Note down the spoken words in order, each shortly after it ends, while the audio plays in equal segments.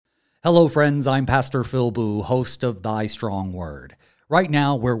Hello, friends. I'm Pastor Phil Boo, host of Thy Strong Word. Right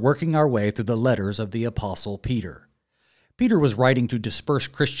now, we're working our way through the letters of the Apostle Peter. Peter was writing to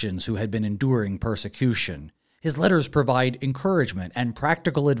dispersed Christians who had been enduring persecution. His letters provide encouragement and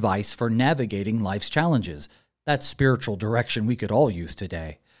practical advice for navigating life's challenges. That's spiritual direction we could all use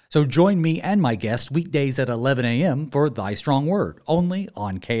today. So join me and my guest weekdays at 11 a.m. for Thy Strong Word, only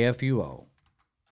on KFUO.